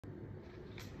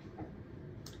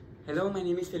Hello, my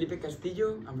name is Felipe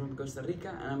Castillo. I'm from Costa Rica,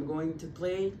 and I'm going to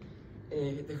play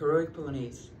the Heroic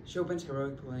Polonaise, Chopin's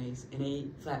Heroic Polonaise in A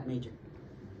flat major.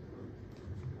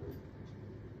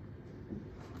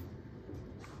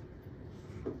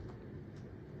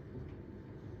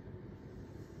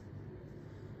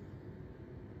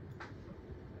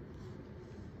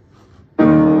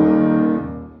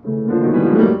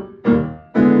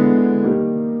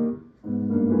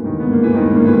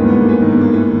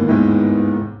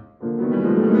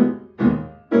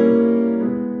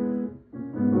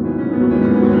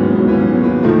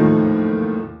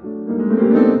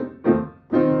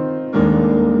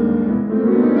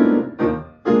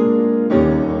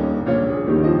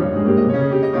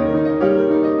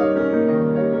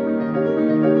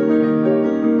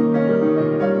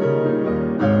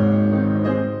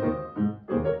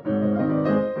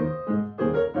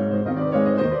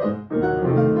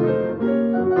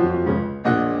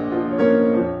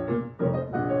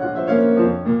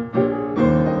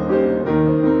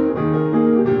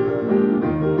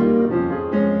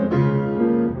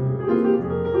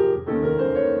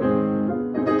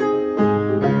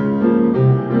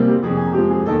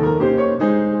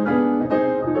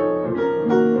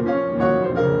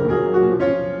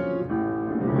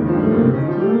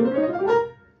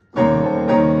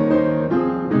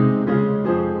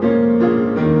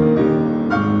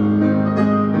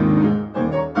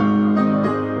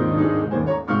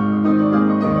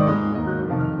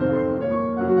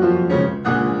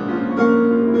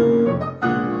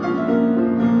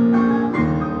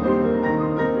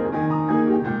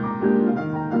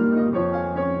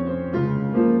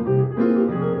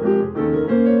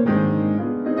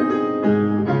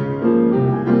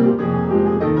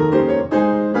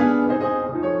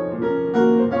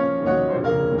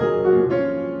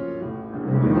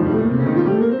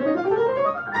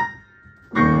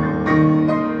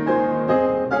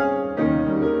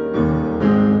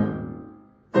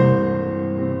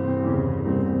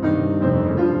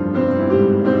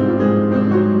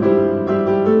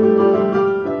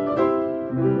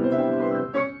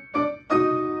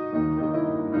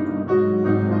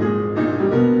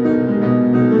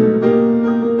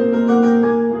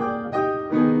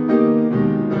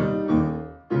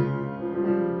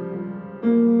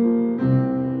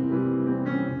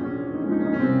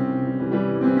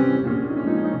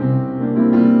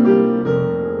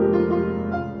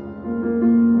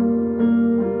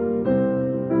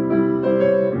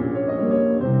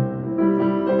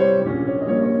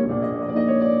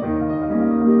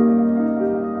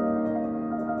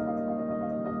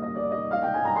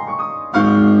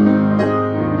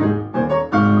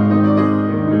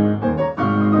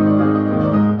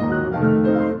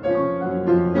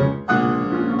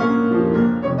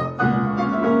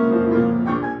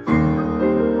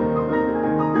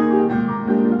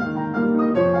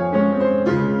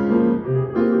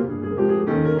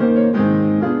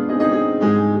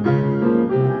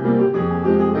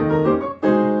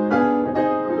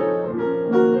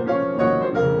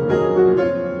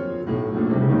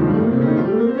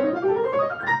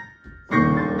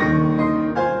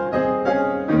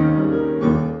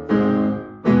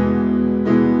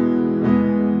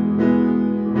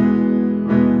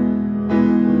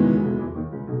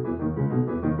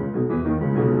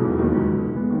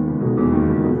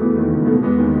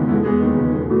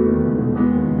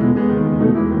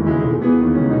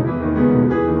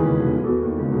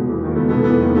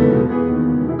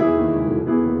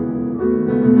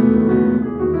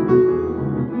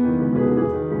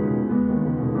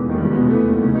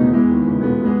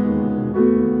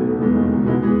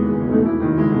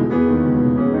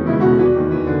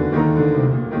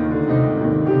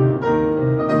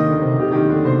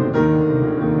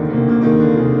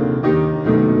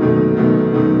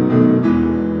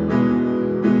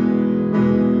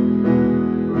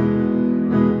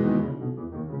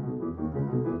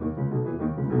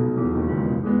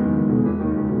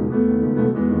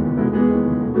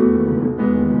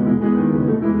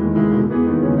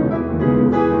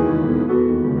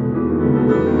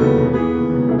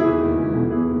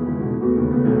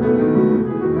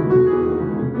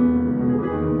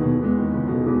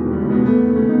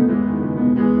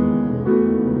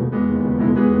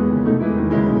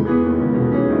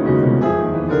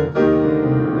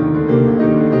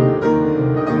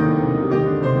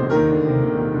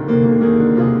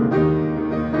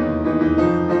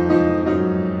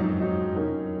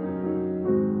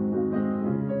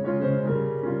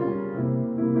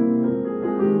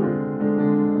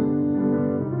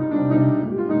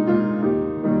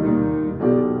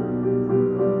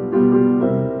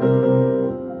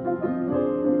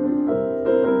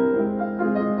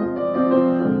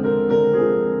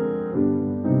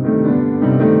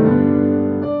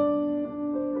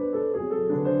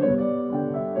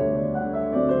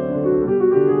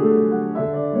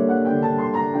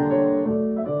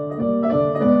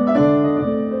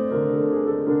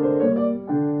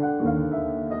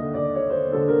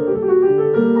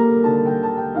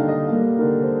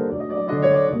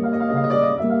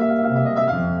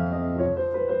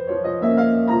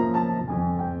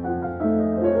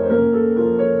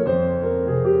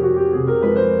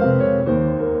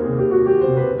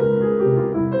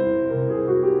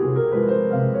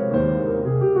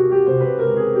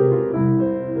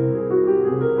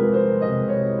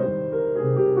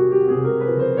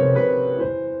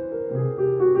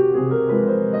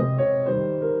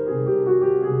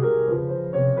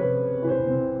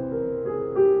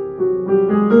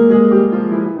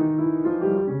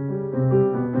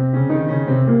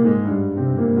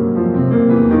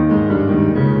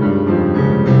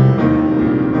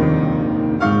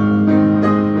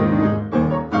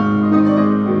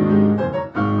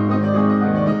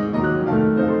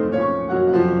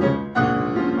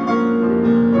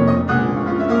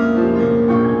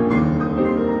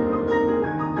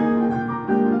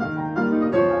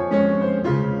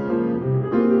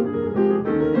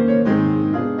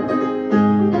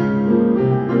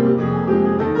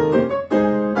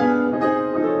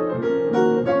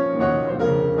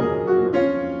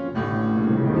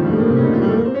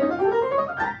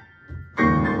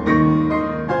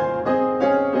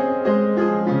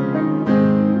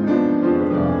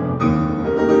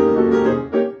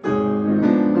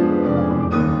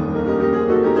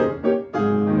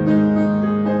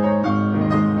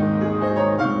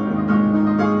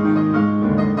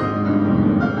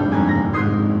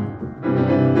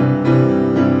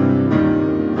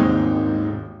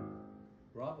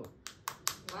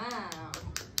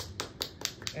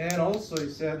 And also, you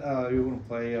said you want to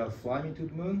play Fly Me to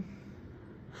the Moon.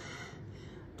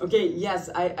 Okay, yes,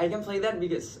 I can play that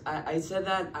because I said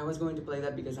that I was going to play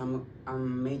that because I'm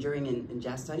majoring in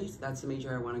jazz studies. That's the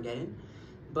major I want to get in.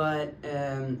 But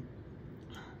I'm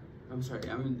sorry,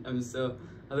 I'm still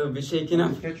a little bit shaken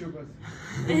up. Catch your breath.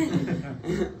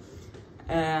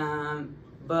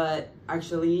 But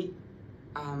actually,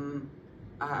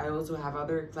 I also have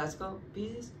other classical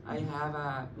pieces. I have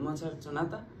a Mozart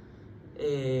sonata,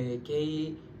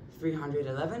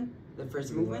 K311, the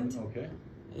first movement. Okay.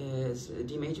 Is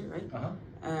D major, right?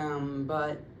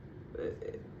 But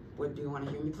what do you want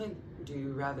to hear me play? Do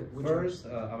you rather? First,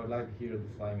 I would like to hear the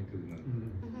Fly Me to the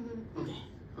Moon. Okay.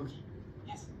 Okay.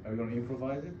 Yes. Are you going to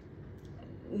improvise it?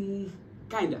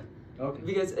 Kinda. Okay.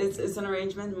 Because it's an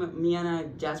arrangement me and a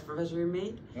jazz professor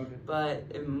made. Okay.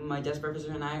 But my jazz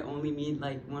professor and I only meet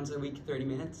like once a week, 30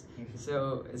 minutes. Okay.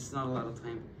 So it's not a lot of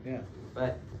time. Yeah.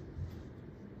 But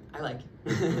I like.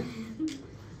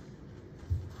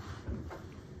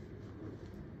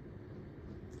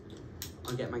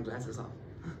 I'll get my glasses off.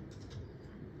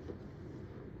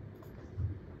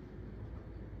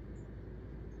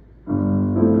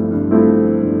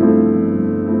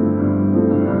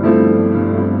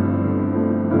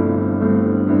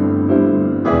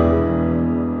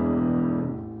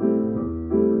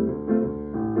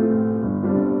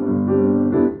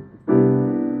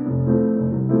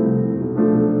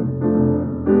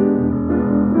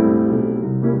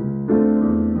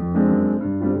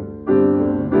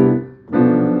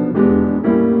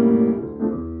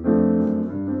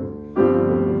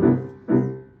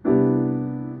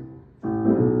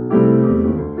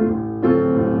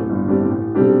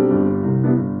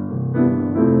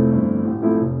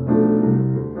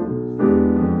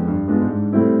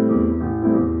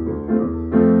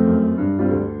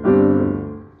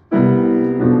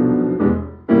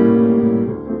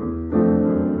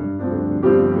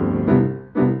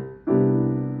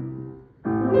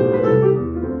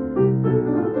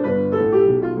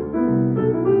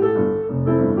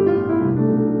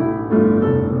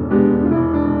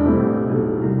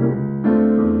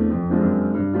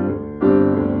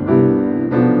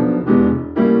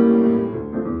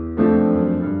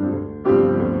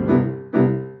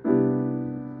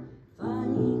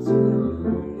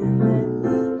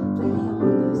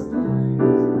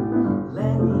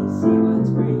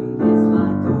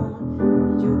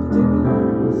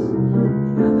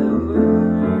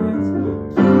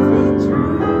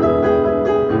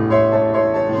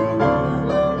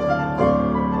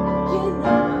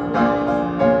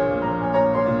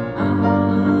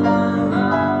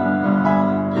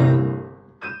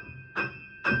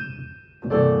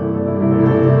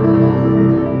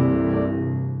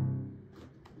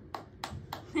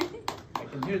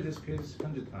 This piece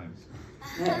 100 times.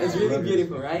 Yeah, it's really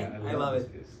beautiful, right? Yeah, I love it.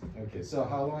 Okay, so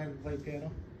how long have you played piano?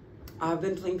 I've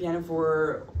been playing piano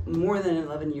for more than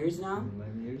 11 years now.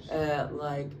 11 years?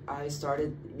 Like I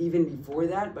started even before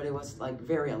that, but it was like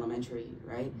very elementary,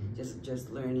 right? Just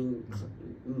learning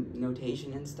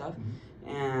notation and stuff.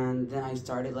 And then I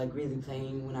started like really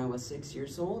playing when I was 6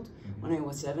 years old. When I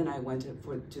was 7, I went to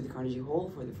the Carnegie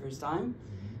Hall for the first time,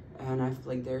 and I've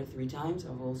played there 3 times.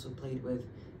 I've also played with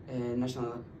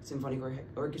National Symphonic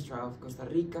Orchestra of Costa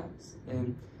Rica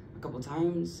a couple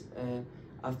times.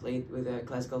 I've played with a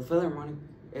Classical Philharmonic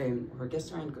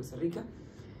Orchestra in Costa Rica.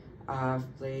 I've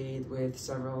played with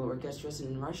several orchestras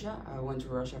in Russia. I went to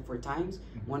Russia 4 times.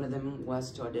 One of them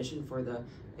was to audition for the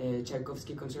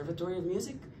Tchaikovsky Conservatory of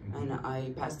Music, and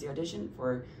I passed the audition.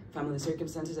 For family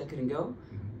circumstances, I couldn't go.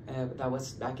 That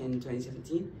was back in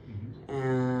 2017.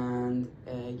 And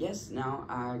yes, now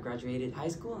I graduated high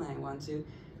school and I want to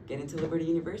get into Liberty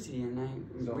University, and I'm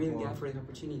really glad for the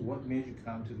opportunity. What made you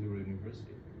come to Liberty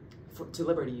University? To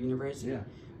Liberty University? Yeah.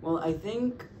 Well, I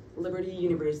think Liberty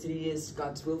University is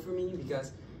God's will for me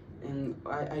because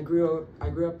I grew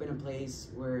up in a place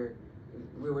where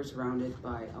we were surrounded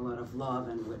by a lot of love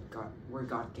and where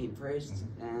God came first.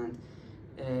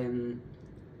 And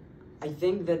I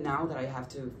think that now that I have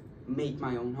to make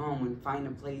my own home and find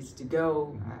a place to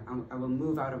go, I will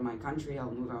move out of my country,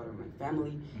 I'll move out of my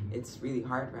family. It's really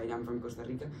hard, right? I'm from Costa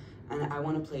Rica, and I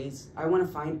want to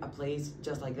find a place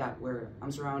just like that where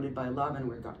I'm surrounded by love and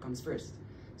where God comes first.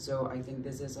 So I think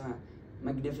this is a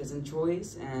magnificent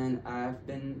choice, and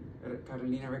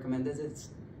Carolina recommended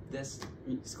this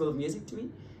School of Music to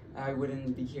me. I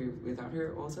wouldn't be here without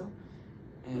her also,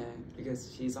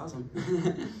 because she's awesome.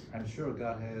 I'm sure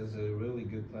God has a really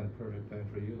good plan, perfect plan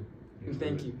for you.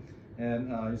 Thank you. And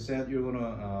you said you're going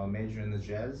to major in the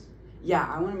jazz? Yeah,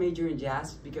 I want to major in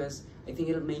jazz because I think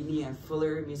it'll make me a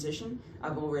fuller musician.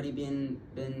 I've already been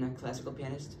a classical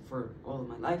pianist for all of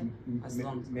my life.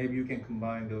 Maybe you can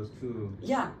combine those two.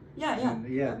 Yeah.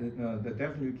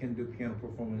 Definitely you can do piano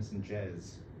performance in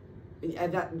jazz. Yeah,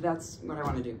 that's what I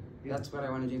want to do. Yeah. That's what I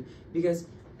want to do because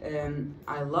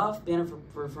I love piano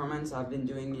performance. I've been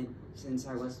doing it since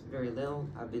I was very little.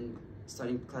 I've been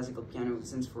studying classical piano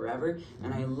since forever,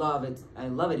 and I love it. I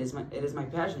love it. It is my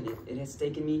passion. It has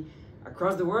taken me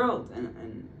across the world,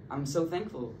 and I'm so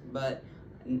thankful. But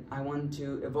I want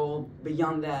to evolve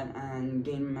beyond that and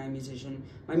gain my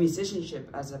musicianship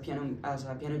as a piano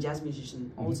jazz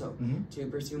musician also, to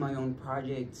pursue my own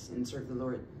projects and serve the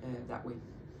Lord that way.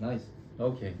 Nice.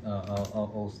 Okay,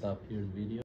 I'll stop here the video.